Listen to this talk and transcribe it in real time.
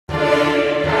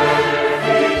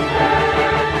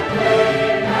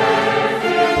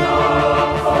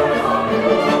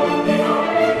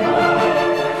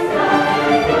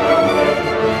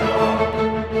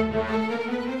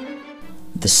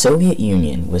Soviet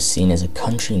Union was seen as a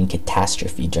country in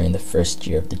catastrophe during the first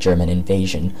year of the German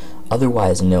invasion,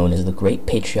 otherwise known as the Great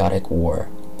Patriotic War.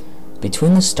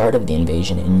 Between the start of the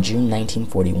invasion in June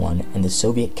 1941 and the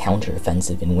Soviet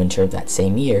counteroffensive in winter of that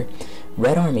same year,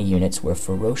 Red Army units were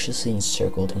ferociously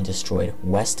encircled and destroyed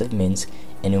west of Minsk,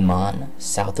 in Uman,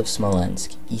 south of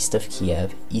Smolensk, east of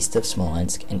Kiev, east of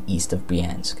Smolensk, and east of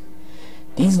Bryansk.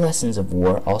 These lessons of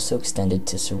war also extended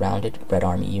to surrounded Red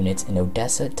Army units in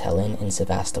Odessa, Tallinn, and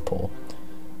Sevastopol.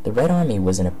 The Red Army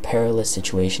was in a perilous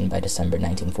situation by December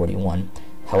 1941.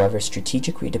 However,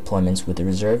 strategic redeployments with the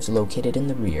reserves located in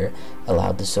the rear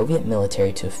allowed the Soviet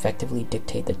military to effectively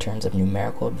dictate the terms of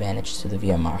numerical advantage to the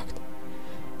Wehrmacht.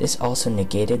 This also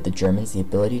negated the Germans the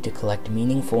ability to collect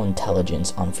meaningful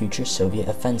intelligence on future Soviet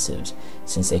offensives,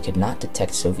 since they could not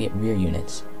detect Soviet rear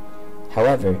units.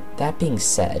 However, that being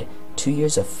said, 2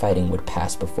 years of fighting would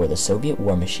pass before the Soviet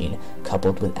war machine,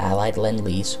 coupled with Allied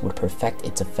Lend-Lease, would perfect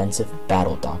its offensive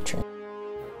battle doctrine.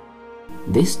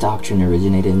 This doctrine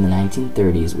originated in the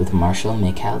 1930s with Marshal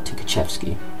Mikhail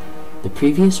Tukhachevsky. The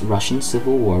previous Russian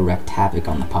Civil War wreaked havoc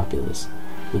on the populace,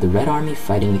 with the Red Army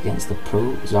fighting against the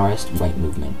pro-Tsarist white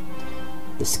movement.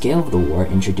 The scale of the war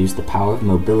introduced the power of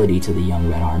mobility to the young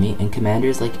Red Army, and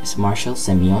commanders like Marshal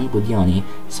Semyon Budyonny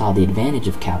saw the advantage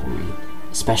of cavalry,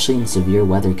 especially in severe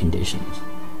weather conditions.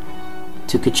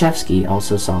 Tukhachevsky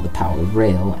also saw the power of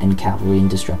rail and cavalry in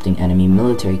disrupting enemy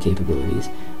military capabilities,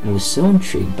 and was so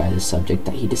intrigued by this subject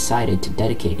that he decided to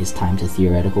dedicate his time to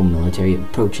theoretical military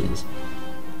approaches.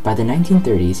 By the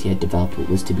 1930s, he had developed what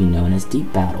was to be known as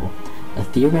deep battle, a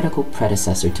theoretical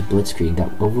predecessor to blitzkrieg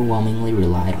that overwhelmingly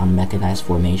relied on mechanized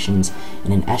formations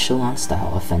in an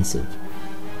echelon-style offensive.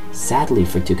 Sadly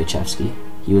for Tukhachevsky,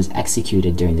 he was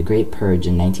executed during the Great Purge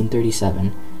in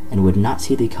 1937 and would not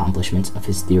see the accomplishments of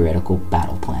his theoretical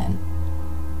battle plan.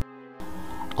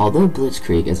 Although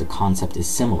blitzkrieg as a concept is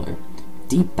similar,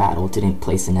 deep battle didn't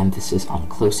place an emphasis on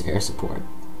close air support.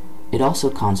 It also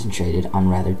concentrated on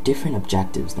rather different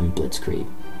objectives than blitzkrieg.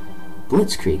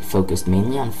 Blitzkrieg focused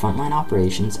mainly on frontline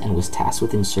operations and was tasked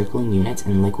with encircling units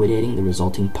and liquidating the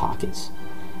resulting pockets.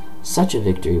 Such a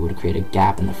victory would create a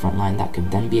gap in the front line that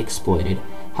could then be exploited.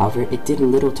 However, it did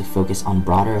little to focus on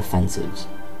broader offensives.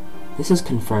 This is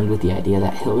confirmed with the idea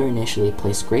that Hitler initially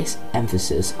placed great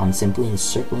emphasis on simply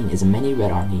encircling as many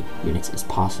Red Army units as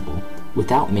possible,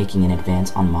 without making an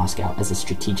advance on Moscow as a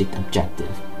strategic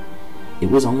objective. It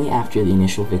was only after the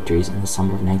initial victories in the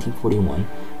summer of 1941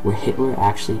 where Hitler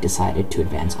actually decided to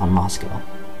advance on Moscow.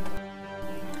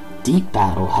 Deep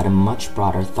battle had a much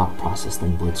broader thought process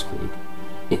than blitzkrieg.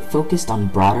 It focused on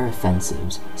broader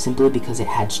offensives simply because it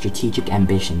had strategic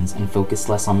ambitions and focused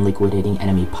less on liquidating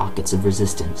enemy pockets of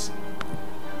resistance.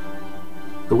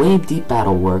 The way deep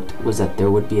battle worked was that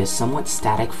there would be a somewhat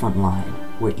static front line,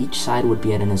 where each side would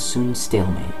be at an assumed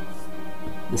stalemate.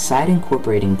 The side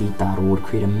incorporating deep battle would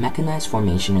create a mechanized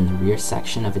formation in the rear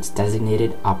section of its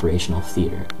designated operational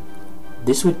theater.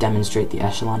 This would demonstrate the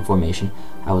echelon formation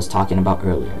I was talking about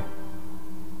earlier.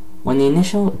 When the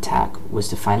initial attack was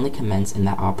to finally commence in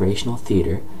that operational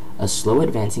theater, a slow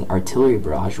advancing artillery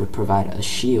barrage would provide a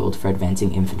shield for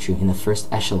advancing infantry in the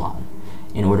first echelon,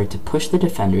 in order to push the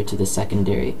defender to the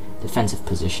secondary defensive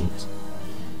positions.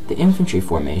 The infantry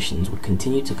formations would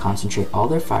continue to concentrate all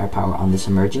their firepower on this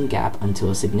emerging gap until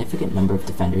a significant number of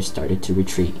defenders started to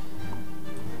retreat.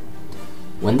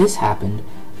 When this happened,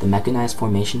 the mechanized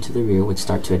formation to the rear would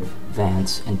start to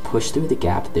advance and push through the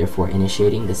gap, therefore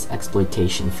initiating this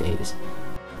exploitation phase.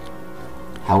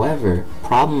 However,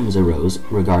 problems arose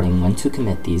regarding when to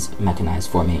commit these mechanized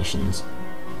formations.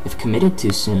 If committed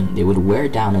too soon, they would wear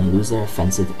down and lose their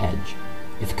offensive edge.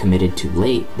 If committed too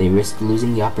late, they risked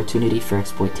losing the opportunity for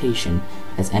exploitation,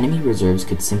 as enemy reserves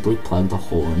could simply plug the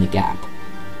hole in the gap.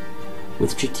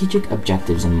 With strategic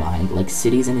objectives in mind, like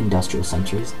cities and industrial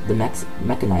centers, the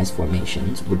mechanized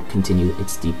formations would continue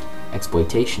its deep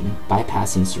exploitation,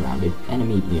 bypassing surrounded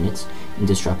enemy units and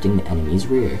disrupting the enemy's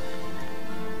rear.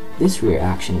 This rear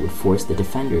action would force the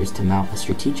defenders to mount a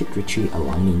strategic retreat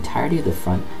along the entirety of the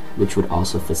front, which would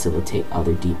also facilitate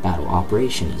other deep battle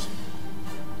operations.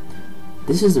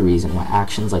 This is the reason why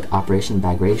actions like Operation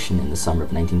Bagration in the summer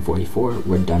of 1944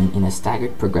 were done in a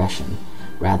staggered progression,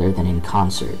 rather than in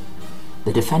concert.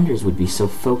 The defenders would be so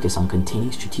focused on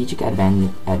containing strategic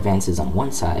advances on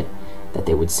one side that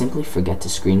they would simply forget to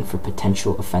screen for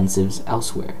potential offensives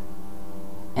elsewhere.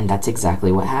 And that's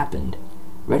exactly what happened.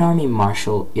 Red Army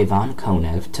Marshal Ivan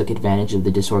Konev took advantage of the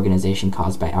disorganization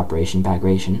caused by Operation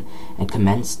Bagration and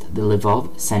commenced the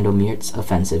Lvov-Sandomierz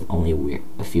offensive only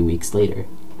a few weeks later.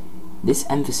 This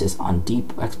emphasis on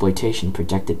deep exploitation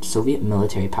projected Soviet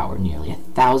military power nearly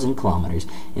 1,000 kilometers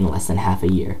in less than half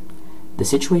a year. The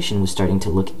situation was starting to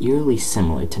look eerily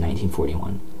similar to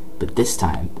 1941, but this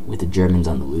time with the Germans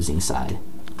on the losing side.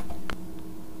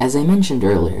 As I mentioned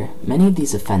earlier, many of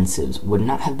these offensives would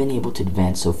not have been able to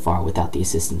advance so far without the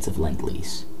assistance of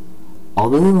Lend-Lease.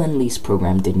 Although the Lend-Lease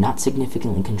program did not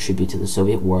significantly contribute to the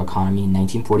Soviet war economy in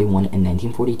 1941 and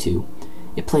 1942,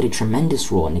 it played a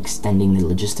tremendous role in extending the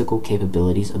logistical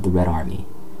capabilities of the Red Army.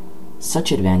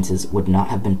 Such advances would not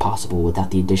have been possible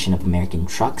without the addition of American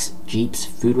trucks, jeeps,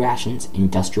 food rations,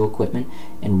 industrial equipment,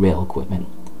 and rail equipment.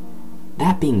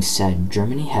 That being said,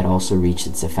 Germany had also reached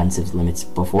its offensive limits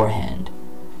beforehand.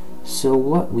 So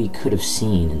what we could have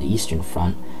seen in the Eastern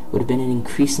Front would have been an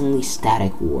increasingly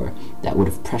static war that would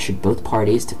have pressured both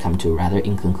parties to come to a rather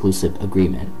inconclusive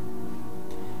agreement.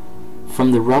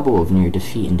 From the rubble of near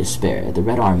defeat and despair, the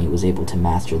Red Army was able to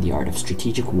master the art of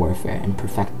strategic warfare and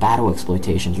perfect battle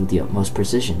exploitations with the utmost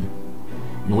precision.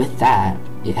 And with that,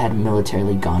 it had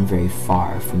militarily gone very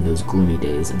far from those gloomy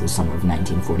days of the summer of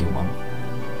 1941.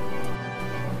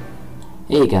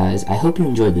 Hey guys, I hope you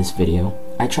enjoyed this video.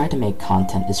 I try to make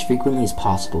content as frequently as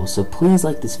possible, so please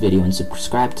like this video and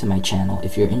subscribe to my channel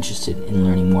if you're interested in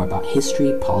learning more about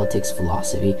history, politics,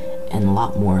 philosophy, and a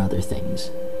lot more other things.